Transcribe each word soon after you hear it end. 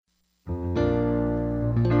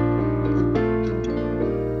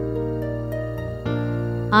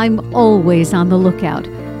I'm always on the lookout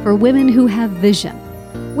for women who have vision,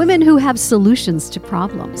 women who have solutions to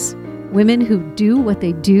problems, women who do what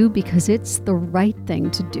they do because it's the right thing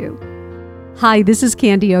to do. Hi, this is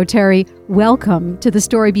Candy O'Terry. Welcome to the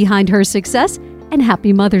story behind her success, and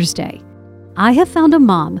happy Mother's Day. I have found a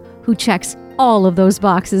mom who checks all of those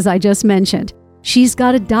boxes I just mentioned. She's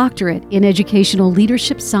got a doctorate in educational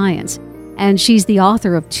leadership science, and she's the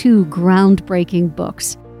author of 2 groundbreaking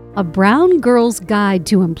books. A Brown Girl's Guide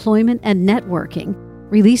to Employment and Networking,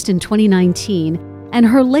 released in 2019, and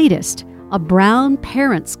her latest, A Brown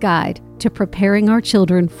Parent's Guide to Preparing Our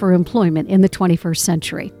Children for Employment in the 21st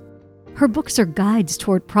Century. Her books are guides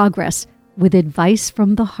toward progress with advice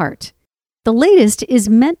from the heart. The latest is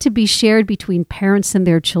meant to be shared between parents and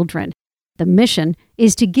their children. The mission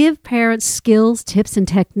is to give parents skills, tips, and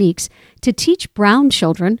techniques to teach brown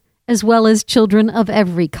children, as well as children of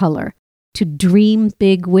every color, to dream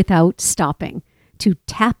big without stopping, to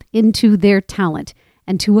tap into their talent,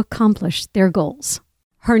 and to accomplish their goals.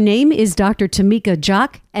 Her name is Dr. Tamika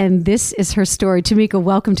Jacques, and this is her story. Tamika,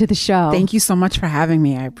 welcome to the show. Thank you so much for having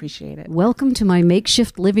me. I appreciate it. Welcome to my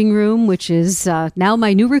makeshift living room, which is now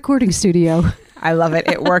my new recording studio. I love it.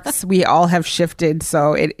 It works. We all have shifted,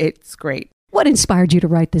 so it's great. What inspired you to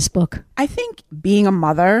write this book? I think being a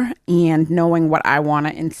mother and knowing what I want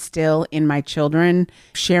to instill in my children,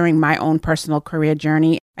 sharing my own personal career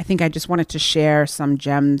journey, I think I just wanted to share some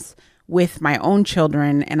gems with my own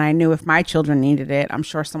children. And I knew if my children needed it, I'm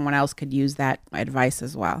sure someone else could use that advice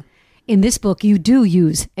as well. In this book, you do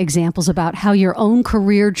use examples about how your own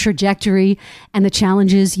career trajectory and the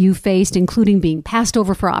challenges you faced, including being passed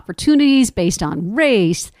over for opportunities based on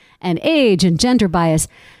race and age and gender bias.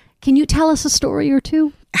 Can you tell us a story or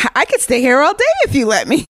two? I could stay here all day if you let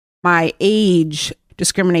me. My age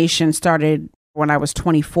discrimination started when I was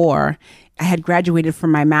 24. I had graduated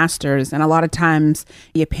from my master's, and a lot of times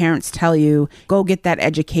your parents tell you, go get that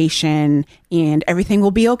education and everything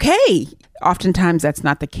will be okay. Oftentimes that's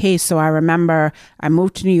not the case. So I remember I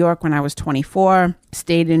moved to New York when I was 24,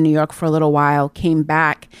 stayed in New York for a little while, came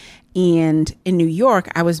back. And in New York,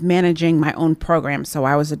 I was managing my own program. So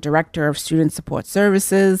I was a director of student support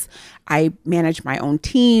services. I managed my own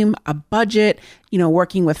team, a budget,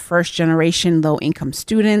 working with first generation low income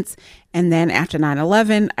students. And then after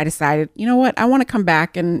 9/11, I decided, you know what, I want to come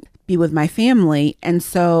back and be with my family. And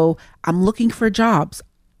so I'm looking for jobs.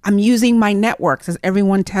 I'm using my networks, as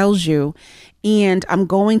everyone tells you, and I'm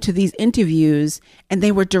going to these interviews, and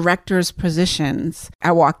they were directors' positions.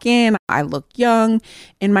 I walk in, I look young,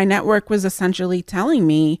 and my network was essentially telling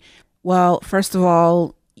me, well, first of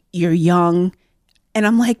all, you're young. And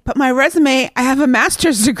I'm like, but my resume, I have a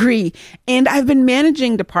master's degree, and I've been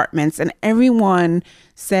managing departments, and everyone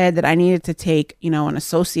said that I needed to take, an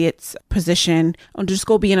associate's position, or just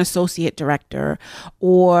go be an associate director,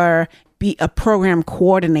 or be a program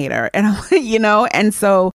coordinator. And, and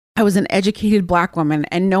so I was an educated Black woman,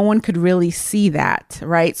 and no one could really see that,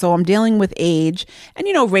 right? So I'm dealing with age,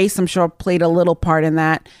 and, race, I'm sure, played a little part in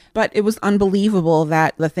that. But it was unbelievable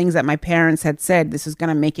that the things that my parents had said, this is going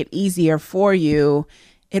to make it easier for you,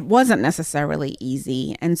 it wasn't necessarily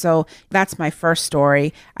easy. And so that's my first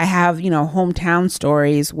story. I have, hometown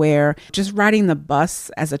stories where just riding the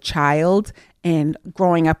bus as a child and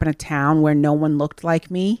growing up in a town where no one looked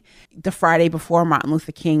like me. The Friday before Martin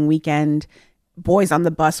Luther King weekend, boys on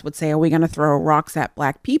the bus would say, are we going to throw rocks at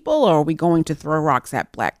Black people, or are we going to throw rocks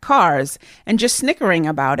at Black cars? And just snickering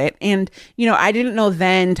about it. And, I didn't know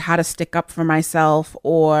then how to stick up for myself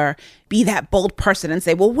or be that bold person and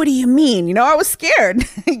say, well, what do you mean? I was scared,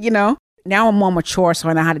 Now I'm more mature, so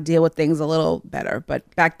I know how to deal with things a little better.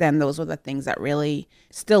 But back then, those were the things that really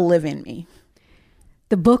still live in me.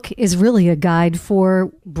 The book is really a guide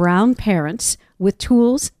for brown parents with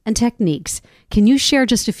tools and techniques. Can you share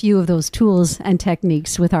just a few of those tools and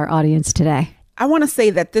techniques with our audience today? I want to say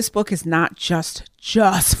that this book is not just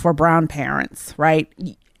for brown parents, right?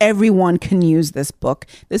 Everyone can use this book.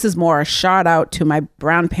 This is more a shout out to my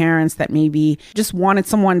brown parents that maybe just wanted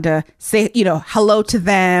someone to say, hello to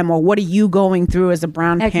them, or what are you going through as a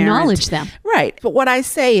brown parent? Acknowledge them. Right. But what I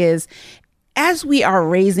say is, as we are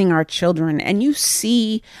raising our children and you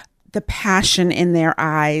see the passion in their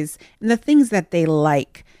eyes and the things that they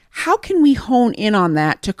like, how can we hone in on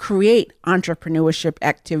that to create entrepreneurship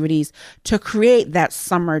activities, to create that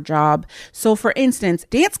summer job? So for instance,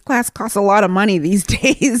 dance class costs a lot of money these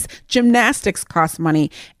days. Gymnastics costs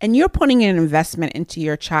money, and you're putting an investment into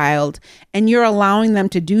your child, and you're allowing them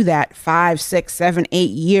to do that 5, 6, 7, 8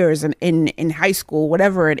 years in high school,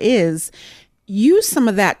 whatever it is. use some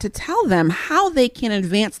of that to tell them how they can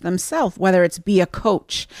advance themselves, whether it's be a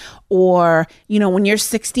coach or, when you're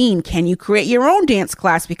 16, can you create your own dance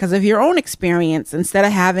class because of your own experience instead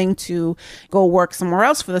of having to go work somewhere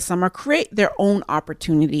else for the summer, create their own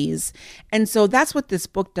opportunities. And so that's what this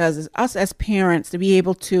book does, is us as parents to be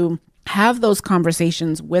able to have those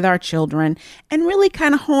conversations with our children and really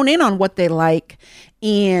kind of hone in on what they like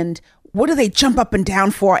and what do they jump up and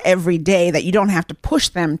down for every day that you don't have to push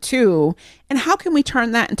them to? And how can we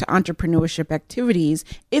turn that into entrepreneurship activities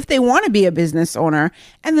if they want to be a business owner?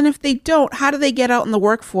 And then if they don't, how do they get out in the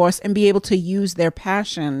workforce and be able to use their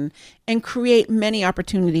passion and create many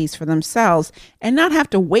opportunities for themselves and not have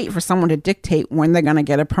to wait for someone to dictate when they're going to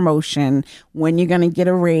get a promotion, when you're going to get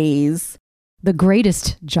a raise? The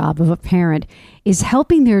greatest job of a parent is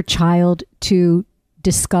helping their child to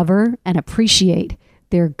discover and appreciate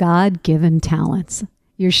their God-given talents.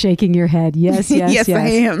 You're shaking your head. Yes, yes, yes. I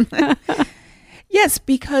am. Yes,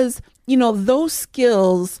 because, those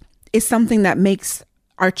skills is something that makes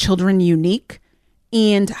our children unique,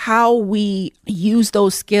 and how we use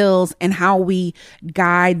those skills and how we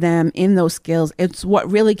guide them in those skills, it's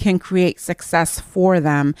what really can create success for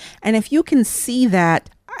them. And if you can see that,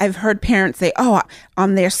 I've heard parents say,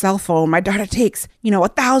 on their cell phone, my daughter takes,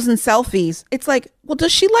 1,000 selfies. It's like, well,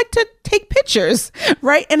 does she like to take pictures?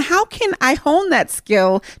 Right. And how can I hone that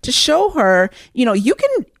skill to show her, you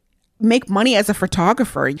can make money as a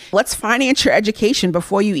photographer. Let's finance your education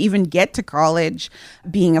before you even get to college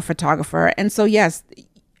being a photographer. And so, yes,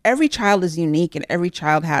 every child is unique and every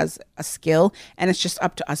child has a skill. And it's just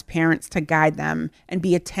up to us parents to guide them and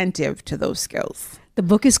be attentive to those skills. The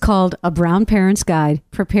book is called A Brown Parent's Guide,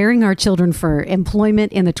 Preparing Our Children for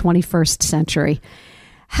Employment in the 21st Century.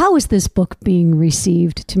 How is this book being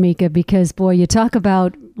received, Tamika? Because, boy, you talk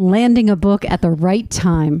about landing a book at the right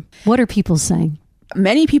time. What are people saying?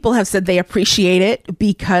 Many people have said they appreciate it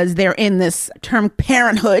because they're in this term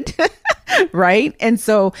parenthood, right? And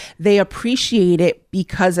so they appreciate it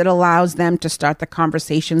because it allows them to start the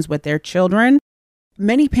conversations with their children.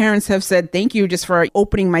 Many parents have said, thank you just for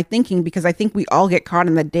opening my thinking, because I think we all get caught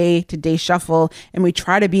in the day-to-day shuffle and we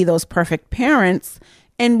try to be those perfect parents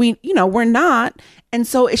and we're not. And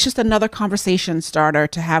so it's just another conversation starter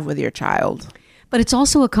to have with your child. But it's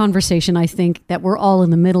also a conversation, I think, that we're all in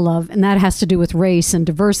the middle of, and that has to do with race and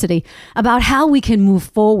diversity, about how we can move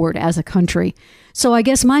forward as a country. So I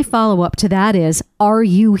guess my follow-up to that is, are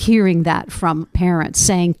you hearing that from parents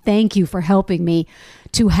saying, thank you for helping me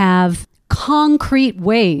to have concrete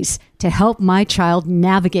ways to help my child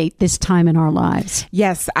navigate this time in our lives?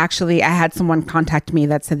 Yes, actually, I had someone contact me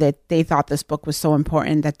that said that they thought this book was so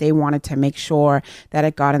important that they wanted to make sure that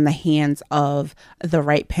it got in the hands of the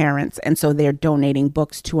right parents. And so they're donating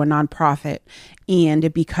books to a nonprofit.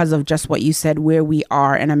 And because of just what you said, where we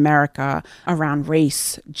are in America around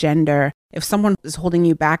race, gender, if someone is holding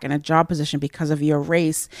you back in a job position because of your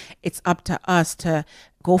race, it's up to us to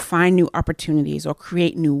go find new opportunities or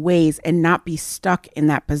create new ways and not be stuck in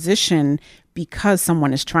that position because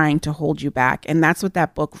someone is trying to hold you back. And that's what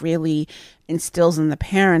that book really instills in the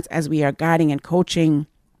parents as we are guiding and coaching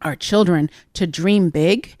our children to dream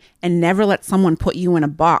big and never let someone put you in a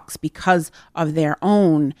box because of their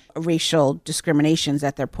own racial discriminations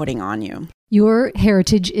that they're putting on you. Your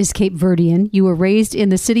heritage is Cape Verdean. You were raised in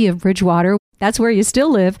the city of Bridgewater. That's where you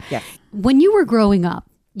still live. Yes. When you were growing up,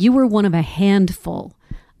 you were one of a handful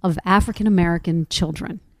of African-American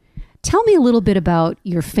children. Tell me a little bit about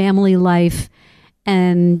your family life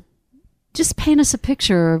and just paint us a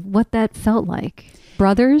picture of what that felt like.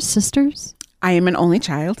 Brothers, sisters? I am an only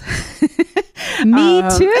child. Me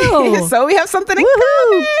too. So we have something in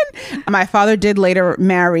common. My father did later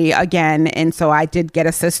marry again, and so I did get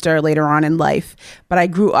a sister later on in life, but I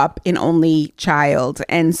grew up an only child.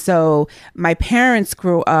 And so my parents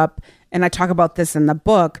grew up, and I talk about this in the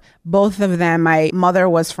book, both of them, my mother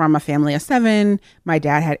was from a family of 7. My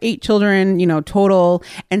dad had 8 children, total.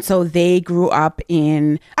 And so they grew up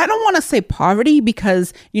in, I don't want to say poverty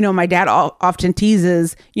because, my dad often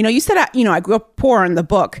teases, you said, I grew up poor in the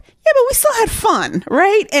book. Yeah, but we still had fun,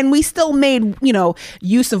 right? And we still made,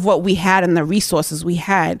 use of what we had and the resources we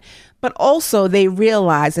had. But also they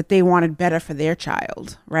realized that they wanted better for their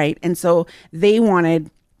child, right? And so they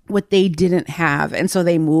wanted what they didn't have. And so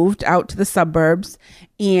they moved out to the suburbs,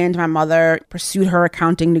 and my mother pursued her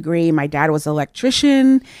accounting degree. My dad was an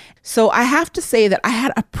electrician. So I have to say that I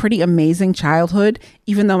had a pretty amazing childhood,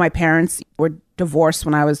 even though my parents were divorced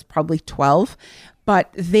when I was probably 12.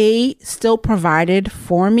 But they still provided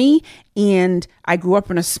for me And I grew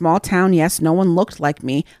up in a small town. Yes, no one looked like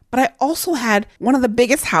me, but I also had one of the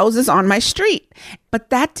biggest houses on my street. But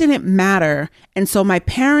that didn't matter. And so my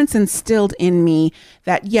parents instilled in me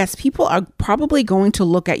that, yes, people are probably going to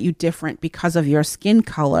look at you different because of your skin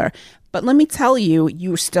color. But let me tell you,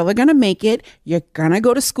 you're still going to make it. You're going to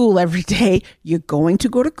go to school every day. You're going to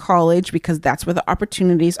go to college because that's where the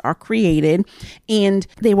opportunities are created. And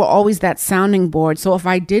they were always that sounding board. So if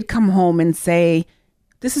I did come home and say,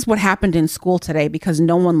 this is what happened in school today because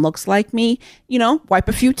no one looks like me, wipe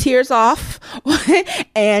a few tears off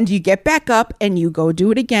and you get back up and you go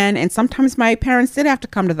do it again. And sometimes my parents did have to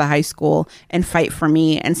come to the high school and fight for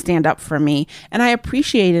me and stand up for me. And I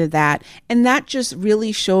appreciated that. And that just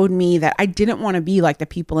really showed me that I didn't want to be like the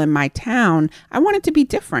people in my town. I wanted to be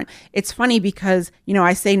different. It's funny because,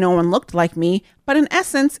 I say no one looked like me, but in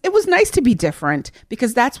essence, it was nice to be different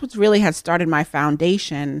because that's what really has started my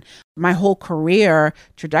foundation. My whole career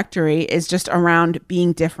trajectory is just around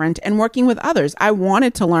being different and working with others. I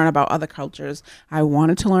wanted to learn about other cultures. I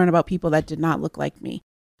wanted to learn about people that did not look like me.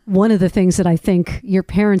 One of the things that I think your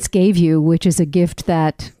parents gave you, which is a gift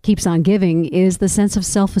that keeps on giving, is the sense of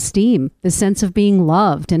self-esteem, the sense of being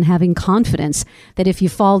loved and having confidence that if you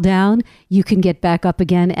fall down, you can get back up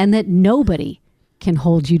again and that nobody can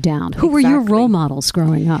hold you down. Who were your role models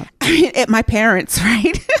growing up? My parents,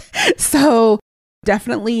 right? So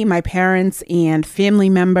definitely my parents and family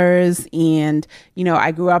members. And,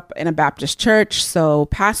 I grew up in a Baptist church, so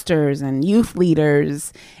pastors and youth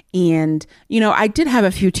leaders. And, I did have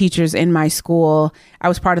a few teachers in my school. I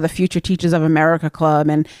was part of the Future Teachers of America Club.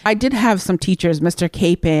 And I did have some teachers, Mr.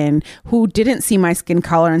 Capon, who didn't see my skin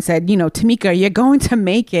color and said, Tamika, you're going to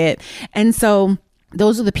make it. And so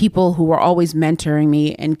those are the people who were always mentoring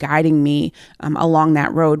me and guiding me along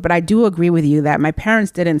that road. But I do agree with you that my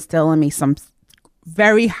parents did instill in me some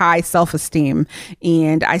very high self-esteem,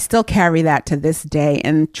 and I still carry that to this day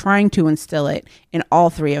and trying to instill it in all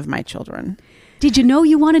three of my children. Did you know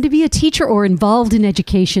you wanted to be a teacher or involved in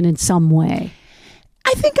education in some way?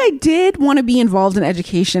 I think I did want to be involved in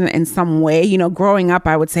education in some way. Growing up,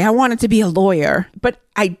 I would say I wanted to be a lawyer, but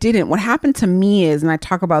I didn't. What happened to me is, and I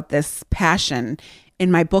talk about this passion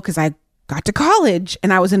in my book, is I got to college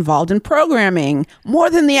and I was involved in programming more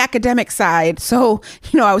than the academic side. So,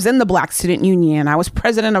 I was in the Black Student Union. I was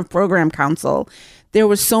president of Program Council. There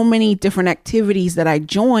were so many different activities that I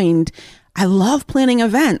joined. I love planning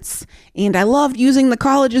events and I loved using the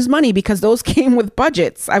college's money because those came with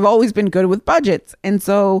budgets. I've always been good with budgets. And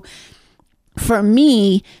so for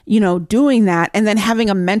me, doing that and then having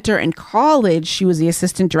a mentor in college, she was the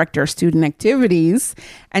assistant director of student activities.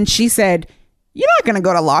 And she said, you're not going to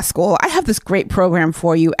go to law school. I have this great program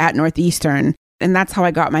for you at Northeastern. And that's how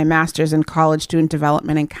I got my master's in college student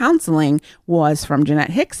development and counseling, was from Jeanette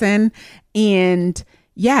Hickson. And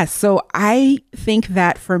yes, so I think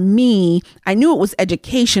that for me, I knew it was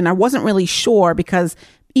education. I wasn't really sure because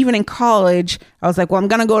even in college, I was like, well, I'm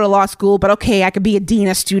going to go to law school, but okay, I could be a dean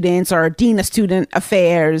of students or a dean of student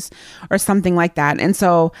affairs or something like that. And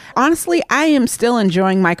so honestly, I am still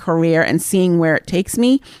enjoying my career and seeing where it takes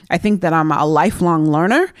me. I think that I'm a lifelong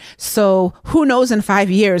learner. So who knows in 5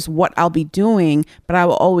 years what I'll be doing, but I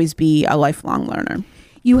will always be a lifelong learner.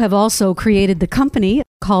 You have also created the company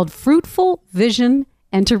called Fruitful Vision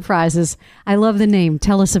Enterprises. I love the name.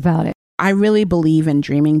 Tell us about it. I really believe in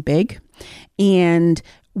dreaming big. And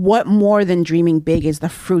what more than dreaming big is the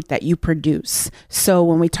fruit that you produce. So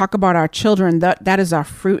when we talk about our children, that is our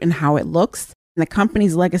fruit and how it looks. And the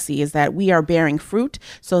company's legacy is that we are bearing fruit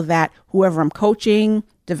so that whoever I'm coaching,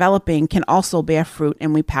 developing can also bear fruit,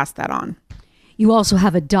 and we pass that on. You also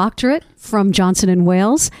have a doctorate from Johnson &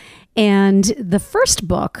 Wales, and the first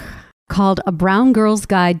book called A Brown Girl's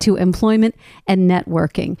Guide to Employment and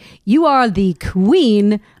Networking. You are the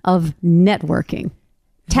queen of networking.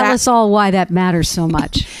 Tell us all why that matters so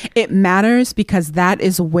much. It matters because that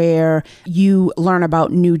is where you learn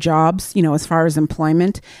about new jobs, as far as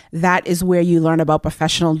employment. That is where you learn about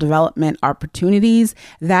professional development opportunities.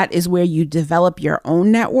 That is where you develop your own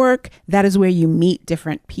network. That is where you meet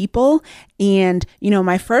different people. And,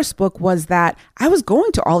 my first book was that I was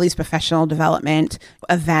going to all these professional development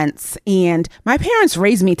events, and my parents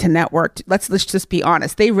raised me to network. Let's just be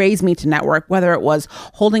honest. They raised me to network, whether it was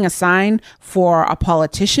holding a sign for a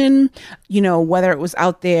politician competition, whether it was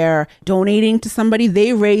out there donating to somebody,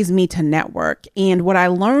 they raised me to network. And what I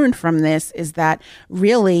learned from this is that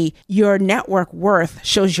really your network worth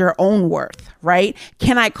shows your own worth, right?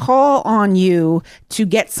 Can I call on you to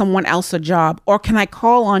get someone else a job, or can I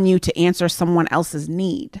call on you to answer someone else's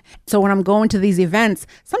need? So when I'm going to these events,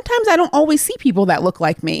 sometimes I don't always see people that look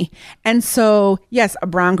like me. And so, yes, a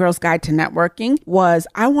Brown Girl's Guide to Networking was,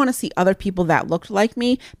 I want to see other people that looked like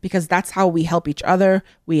me, because that's how we help each other.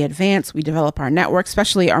 We advance, we develop our network,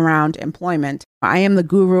 especially around employment. I am the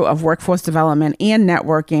guru of workforce development and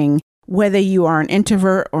networking. Whether you are an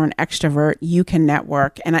introvert or an extrovert, you can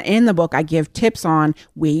network. And in the book, I give tips on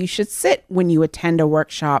where you should sit when you attend a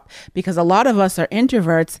workshop, because a lot of us are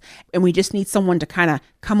introverts and we just need someone to kind of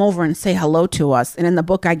come over and say hello to us. And in the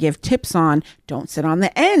book, I give tips on don't sit on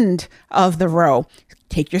the end of the row.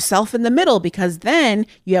 Take yourself in the middle, because then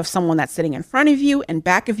you have someone that's sitting in front of you and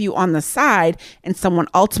back of you on the side, and someone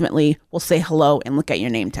ultimately will say hello and look at your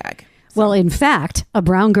name tag. Well, in fact, A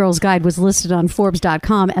Brown Girl's Guide was listed on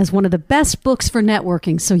Forbes.com as one of the best books for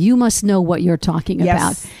networking. So you must know what you're talking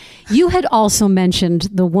about. You had also mentioned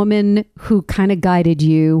the woman who kind of guided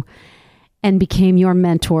you and became your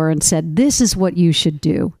mentor and said, this is what you should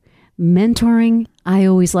do. Mentoring, I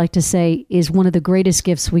always like to say, is one of the greatest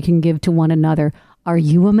gifts we can give to one another. Are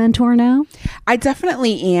you a mentor now? I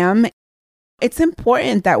definitely am. It's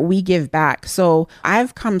important that we give back. So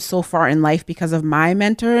I've come so far in life because of my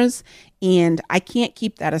mentors, and I can't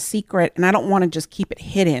keep that a secret, and I don't want to just keep it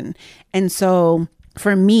hidden. And so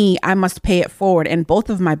for me, I must pay it forward. In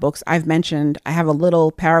both of my books, I've mentioned, I have a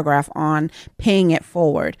little paragraph on paying it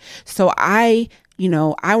forward. So I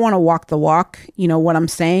want to walk the walk. You know what I'm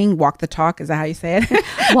saying? Walk the talk. Is that how you say it?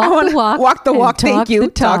 Walk the walk. Walk the walk. Thank you.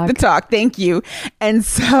 Talk the talk. Thank you. And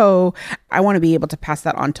so I want to be able to pass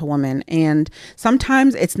that on to women. And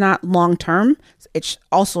sometimes it's not long term. It's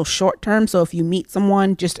also short term. So if you meet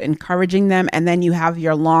someone, just encouraging them. And then you have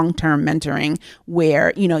your long term mentoring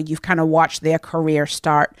where, you've kind of watched their career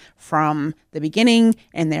start from the beginning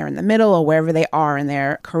and they're in the middle or wherever they are in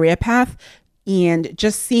their career path. And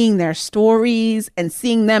just seeing their stories and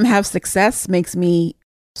seeing them have success makes me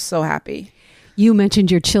so happy. You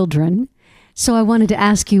mentioned your children. So I wanted to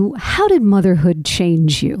ask you, how did motherhood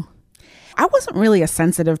change you? I wasn't really a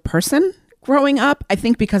sensitive person growing up. I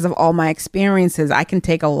think because of all my experiences, I can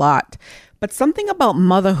take a lot. But something about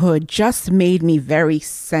motherhood just made me very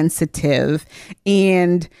sensitive.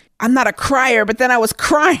 And I'm not a crier, but then I was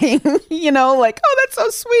crying, oh, that's so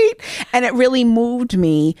sweet. And it really moved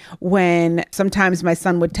me when sometimes my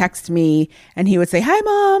son would text me and he would say, hi,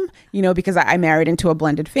 Mom, because I married into a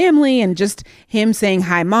blended family, and just him saying,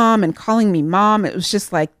 hi, Mom, and calling me Mom. It was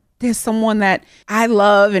just like, there's someone that I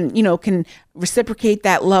love and, can reciprocate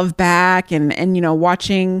that love back, and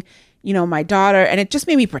watching my daughter, and it just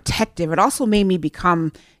made me protective. It also made me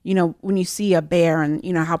become, when you see a bear and,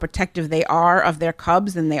 how protective they are of their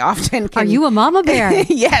cubs, and they often can. Are you a mama bear?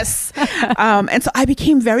 Yes. And so I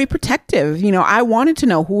became very protective. I wanted to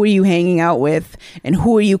know, who are you hanging out with, and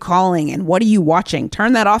who are you calling, and what are you watching?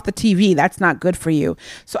 Turn that off the TV. That's not good for you.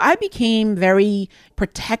 So I became very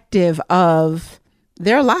protective of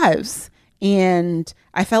their lives. And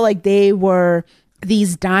I felt like they were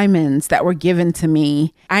these diamonds that were given to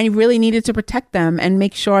me. I really needed to protect them and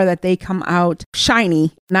make sure that they come out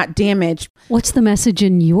shiny, not damaged. What's the message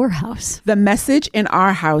in your house? The message in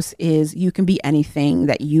our house is you can be anything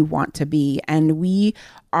that you want to be. And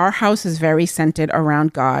our house is very centered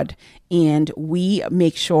around God. And we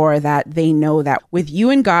make sure that they know that with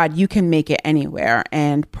you and God, you can make it anywhere.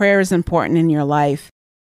 And prayer is important in your life.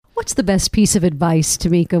 What's the best piece of advice,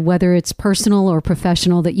 Tamika, whether it's personal or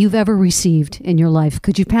professional, that you've ever received in your life?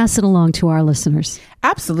 Could you pass it along to our listeners?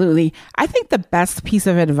 Absolutely. I think the best piece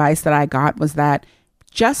of advice that I got was that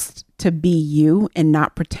just to be you and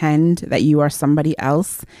not pretend that you are somebody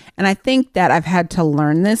else. And I think that I've had to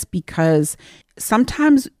learn this because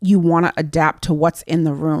sometimes you want to adapt to what's in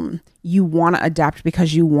the room. You want to adapt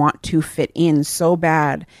because you want to fit in so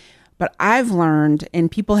bad. But I've learned, and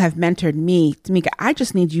people have mentored me, Tamika, I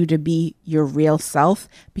just need you to be your real self,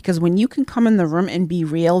 because when you can come in the room and be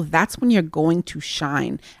real, that's when you're going to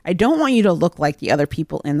shine. I don't want you to look like the other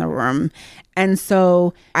people in the room. And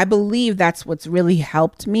so I believe that's what's really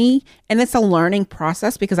helped me. And it's a learning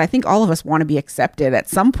process, because I think all of us want to be accepted at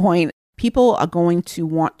some point. People are going to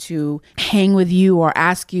want to hang with you or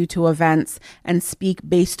ask you to events and speak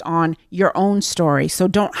based on your own story. So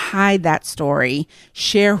don't hide that story.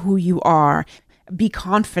 Share who you are. Be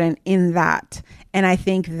confident in that. And I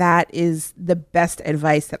think that is the best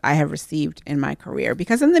advice that I have received in my career.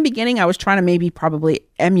 Because in the beginning, I was trying to probably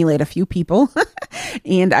emulate a few people.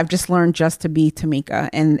 And I've just learned just to be Tamika.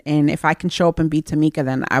 And if I can show up and be Tamika,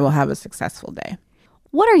 then I will have a successful day.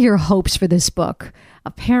 What are your hopes for this book?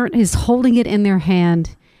 A parent is holding it in their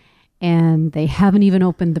hand and they haven't even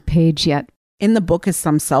opened the page yet. In the book is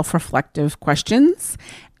some self-reflective questions.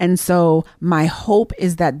 And so my hope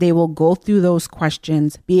is that they will go through those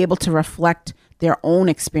questions, be able to reflect their own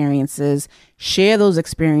experiences, share those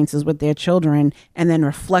experiences with their children, and then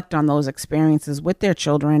reflect on those experiences with their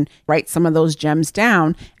children, write some of those gems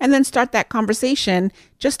down, and then start that conversation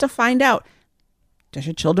just to find out, does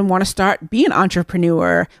your children want to be an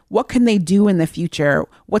entrepreneur? What can they do in the future?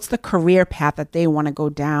 What's the career path that they want to go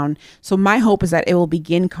down? So my hope is that it will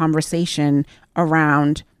begin conversation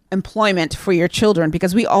around employment for your children,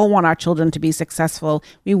 because we all want our children to be successful.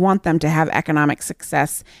 We want them to have economic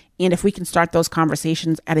success. And if we can start those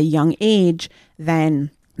conversations at a young age,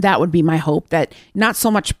 then that would be my hope, that not so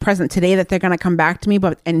much present today that they're going to come back to me,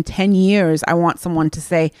 but in 10 years, I want someone to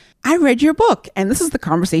say, I read your book and this is the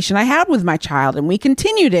conversation I had with my child and we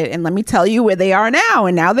continued it. And let me tell you where they are now.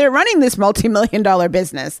 And now they're running this multi-million-dollar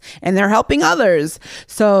business and they're helping others.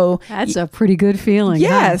 So that's a pretty good feeling.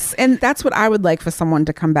 Yes. Huh? And that's what I would like for someone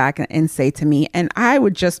to come back and say to me. And I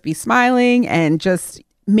would just be smiling and just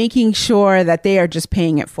making sure that they are just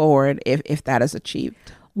paying it forward if that is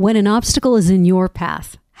achieved. When an obstacle is in your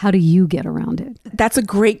path, how do you get around it? That's a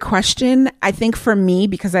great question. I think for me,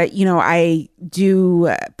 because I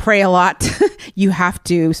do pray a lot. You have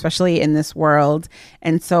to, especially in this world.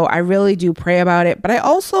 And so I really do pray about it. But I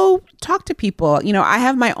also talk to people. I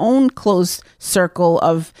have my own close circle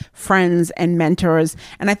of friends and mentors.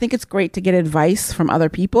 And I think it's great to get advice from other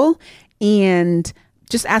people and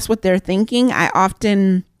just ask what they're thinking. I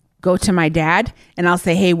often go to my dad and I'll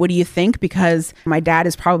say, hey, what do you think? Because my dad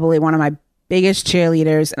is probably one of my biggest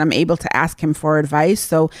cheerleaders and I'm able to ask him for advice.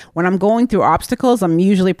 So when I'm going through obstacles, I'm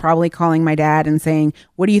usually probably calling my dad and saying,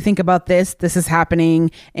 what do you think about this? This is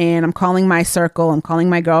happening. And I'm calling my circle, I'm calling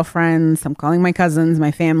my girlfriends, I'm calling my cousins,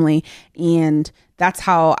 my family. And that's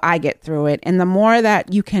how I get through it. And the more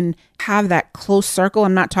that you can have that close circle,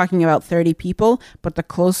 I'm not talking about 30 people, but the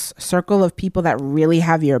close circle of people that really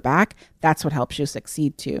have your back, that's what helps you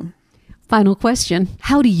succeed too. Final question.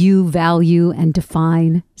 How do you value and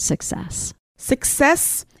define success?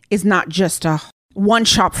 Success is not just a one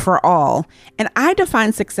shop for all. And I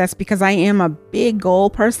define success because I am a big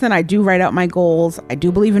goal person. I do write out my goals. I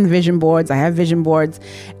do believe in vision boards. I have vision boards.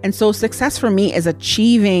 And so success for me is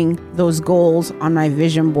achieving those goals on my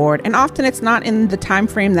vision board. And often it's not in the time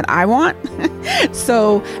frame that I want.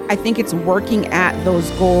 So I think it's working at those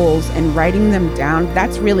goals and writing them down.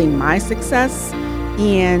 That's really my success,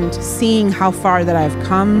 and seeing how far that I've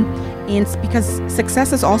come. And it's because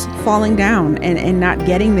success is also falling down and not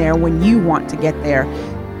getting there when you want to get there.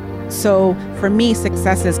 So for me,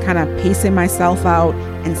 success is kind of pacing myself out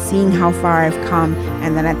and seeing how far I've come.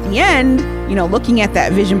 And then at the end, looking at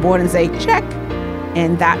that vision board and say, check.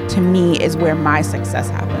 And that to me is where my success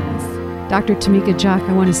happens. Dr. Tamika Jacques,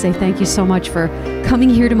 I want to say thank you so much for coming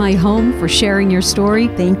here to my home, for sharing your story.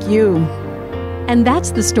 Thank you. And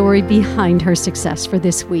that's the story behind her success for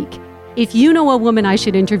this week. If you know a woman I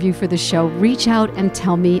should interview for the show, reach out and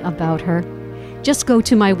tell me about her. Just go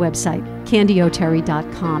to my website,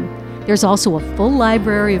 candyoterry.com. There's also a full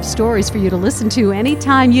library of stories for you to listen to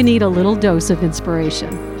anytime you need a little dose of inspiration.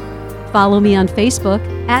 Follow me on Facebook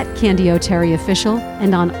at Candy O'Terry Official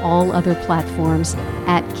and on all other platforms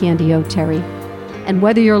at Candy O'Terry. And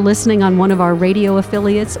whether you're listening on one of our radio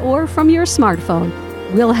affiliates or from your smartphone,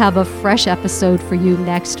 we'll have a fresh episode for you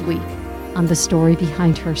next week on the story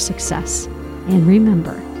behind her success. And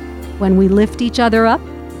remember, when we lift each other up,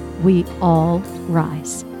 we all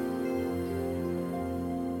rise.